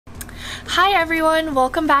Hi everyone,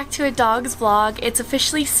 welcome back to a Dawgs vlog. It's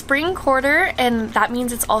officially spring quarter and that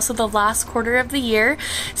means it's also the last quarter of the year.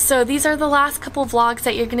 So these are the last couple vlogs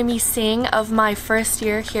that you're going to be seeing of my first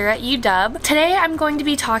year here at UW. Today I'm going to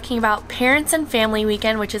be talking about Parents and Family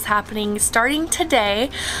Weekend, which is happening starting today.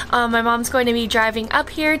 My mom's going to be driving up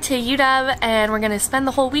here to UW and we're going to spend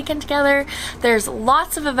the whole weekend together. There's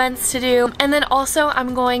lots of events to do, and then also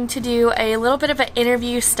I'm going to do a little bit of an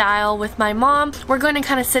interview style with my mom. We're going to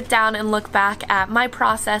kind of sit down and look back at my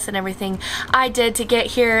process and everything I did to get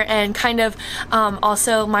here, and kind of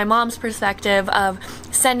also my mom's perspective of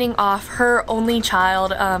sending off her only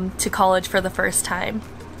child to college for the first time.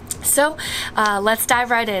 So let's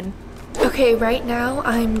dive right in. Okay, right now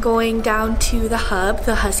I'm going down to the Hub,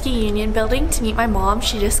 the Husky Union building, to meet my mom.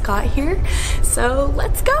 She just got here, so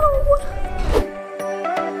let's go!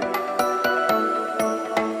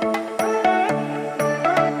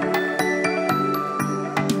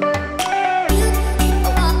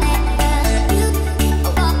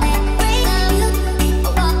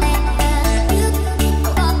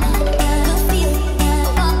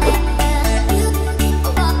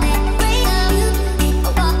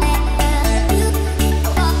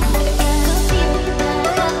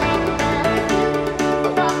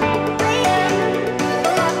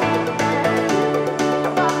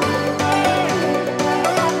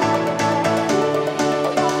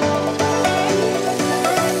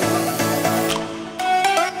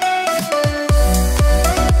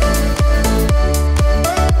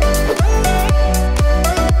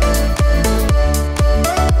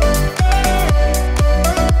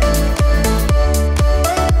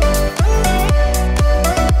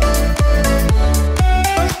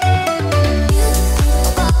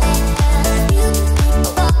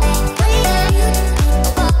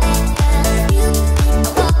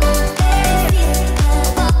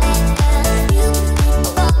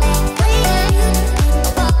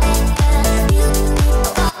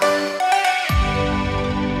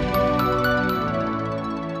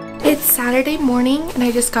 It's Saturday morning and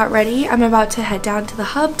I just got ready. I'm about to head down to the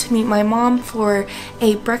Hub to meet my mom for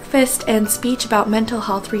a breakfast and speech about mental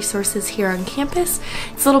health resources here on campus.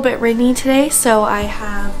 It's a little bit rainy today, so I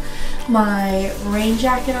have my rain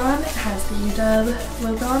jacket on. It has the UW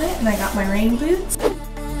logo on it, and I got my rain boots.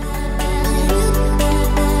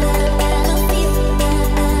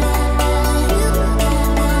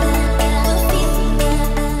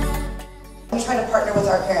 We try to partner with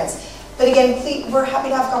our parents. But again, we're happy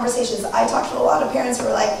to have conversations. I talk to a lot of parents who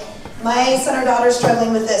are like, my son or daughter is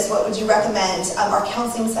struggling with this, what would you recommend? Our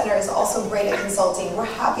counseling center is also great at consulting. We're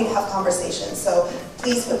happy to have conversations, so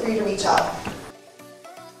please feel free to reach out.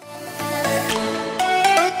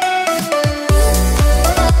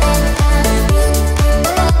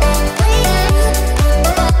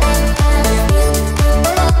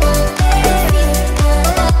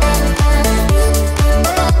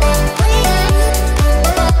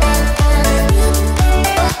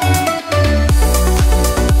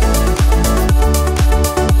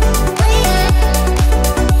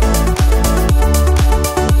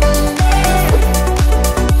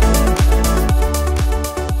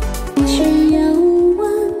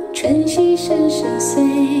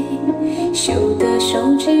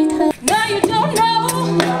 Now you don't know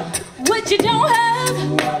what you don't have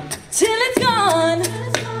till it's gone.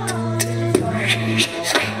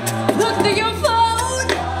 Look through your phone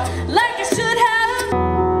like you should have.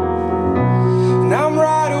 And I'm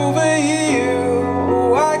right over here.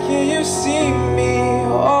 Why can't you see me?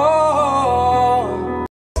 Oh.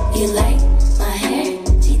 You like my hair?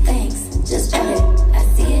 She thinks just bought it. I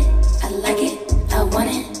see it, I like it, I want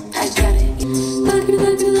it, I got it.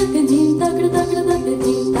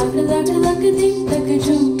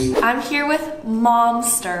 I'm here with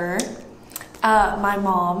Momster, my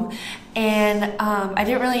mom, and I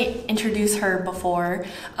didn't really introduce her before,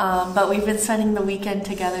 but we've been spending the weekend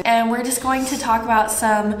together, and we're just going to talk about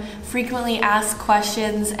some frequently asked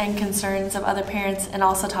questions and concerns of other parents, and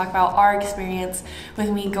also talk about our experience with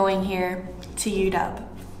me going here to UW.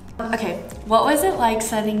 Okay, what was it like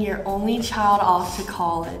sending your only child off to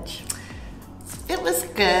college? It was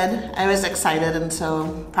good. I was excited and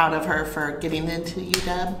so proud of her for getting into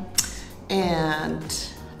UW, and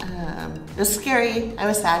it was scary. I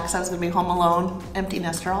was sad because I was going to be home alone, empty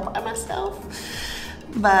nester all by myself,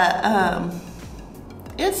 but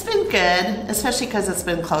it's been good, especially because it's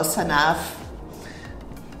been close enough.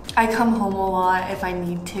 I come home a lot if I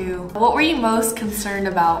need to. What were you most concerned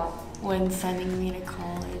about when sending me to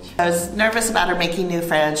college? I was nervous about her making new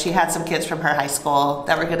friends. She had some kids from her high school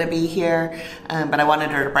that were going to be here, but I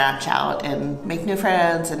wanted her to branch out and make new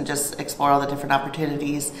friends and just explore all the different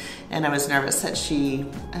opportunities. And I was nervous that she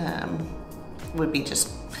would be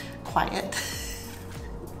just quiet.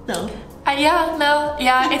 No.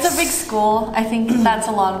 Yeah, it's a big school. I think that's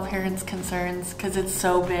a lot of parents' concerns because it's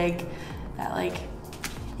so big that like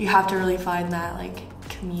you have to really find that like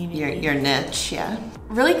community. Your niche, yeah.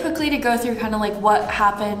 Really quickly to go through kind of like what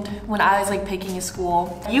happened when I was like picking a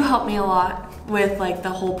school. You helped me a lot with like the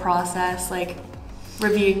whole process, like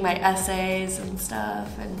reviewing my essays and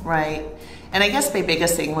stuff. And right. And I guess my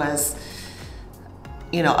biggest thing was,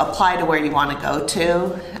 you know, apply to where you want to go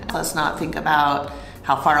to. Let's not think about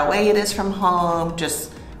how far away it is from home,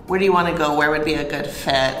 just where do you want to go, where would be a good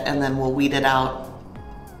fit, and then we'll weed it out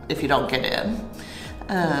if you don't get in.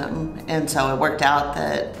 And so it worked out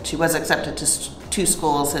that she was accepted to 2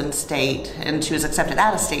 schools in state, and she was accepted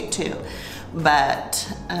out of state too,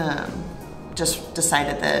 but just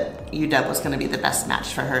decided that UW was going to be the best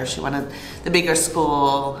match for her. She wanted the bigger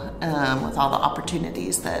school with all the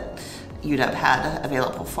opportunities that UW had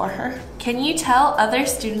available for her. Can you tell other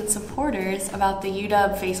student supporters about the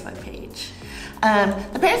UW Facebook page?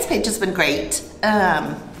 The parents page has been great.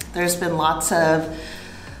 There's been lots of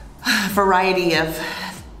variety of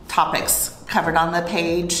topics covered on the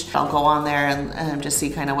page. I'll go on there and just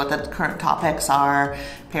see kind of what the current topics are.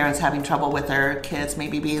 Parents having trouble with their kids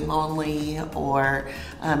maybe being lonely or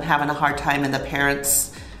having a hard time, and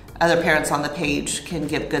other parents on the page can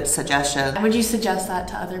give good suggestions. Would you suggest that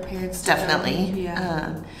to other parents? Definitely.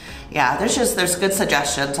 Yeah, there's good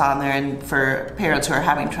suggestions on there, and for parents who are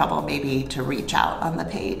having trouble maybe to reach out on the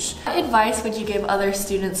page. What advice would you give other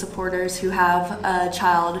student supporters who have a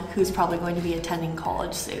child who's probably going to be attending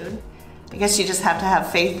college soon? I guess you just have to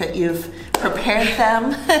have faith that you've prepared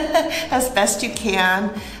them as best you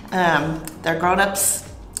can. They're grown-ups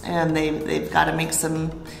and they've got to make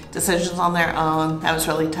some decisions on their own. That was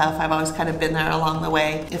really tough. I've always kind of been there along the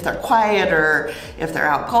way. If they're quiet or if they're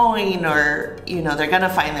outgoing, or they're gonna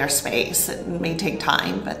find their space. It may take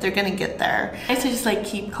time, but they're gonna get there. I used to just like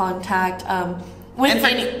keep contact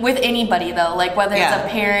with anybody though, like whether it's a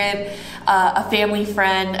parent, a family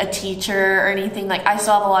friend, a teacher, or anything. Like I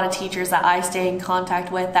still have a lot of teachers that I stay in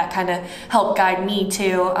contact with that kind of help guide me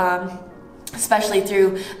too. Especially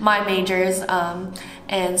through my majors,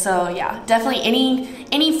 and so yeah, definitely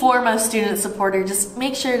any form of student supporter, just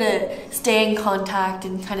make sure to stay in contact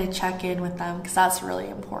and kind of check in with them, because that's really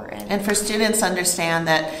important. And for students to understand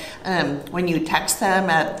that when you text them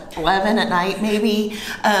at 11 at night maybe,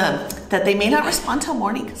 that they may not respond till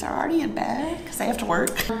morning because they're already in bed because they have to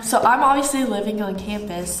work. So I'm obviously living on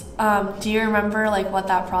campus. Do you remember like what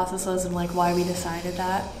that process was and like why we decided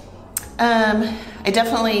that? I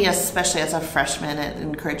definitely, especially as a freshman,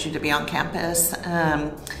 encourage you to be on campus.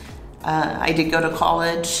 I did go to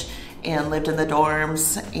college and lived in the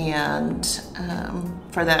dorms, and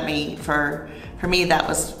for me that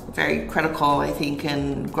was very critical, I think,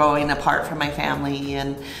 in growing apart from my family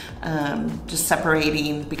and just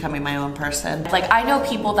separating, becoming my own person. Like I know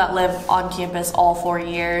people that live on campus all 4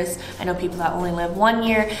 years. I know people that only live 1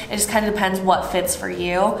 year. It just kind of depends what fits for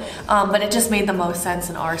you. But it just made the most sense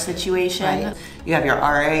in our situation. Right. You have your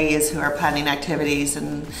RAs who are planning activities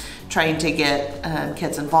and trying to get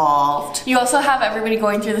kids involved. You also have everybody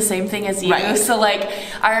going through the same thing as you. Right. So like,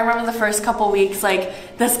 I remember the first couple weeks,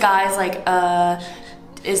 like this guy's like,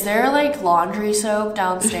 is there like laundry soap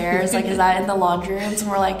downstairs? Like, is that in the laundry rooms?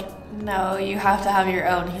 And we're like, no, you have to have your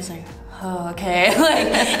own. He's like, oh, okay.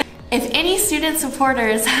 Like, if any student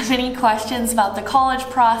supporters have any questions about the college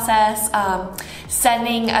process,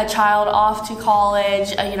 sending a child off to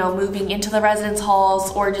college, moving into the residence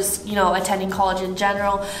halls, or just, attending college in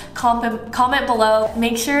general, comment below.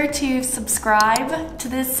 Make sure to subscribe to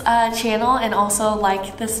this channel and also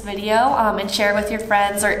like this video and share with your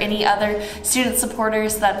friends or any other student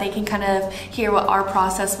supporters so that they can kind of hear what our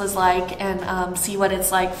process was like and see what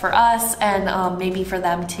it's like for us and maybe for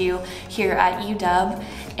them too here at UW.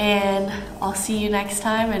 And I'll see you next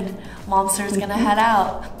time, and Momster's gonna head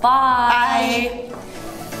out. Bye! Bye.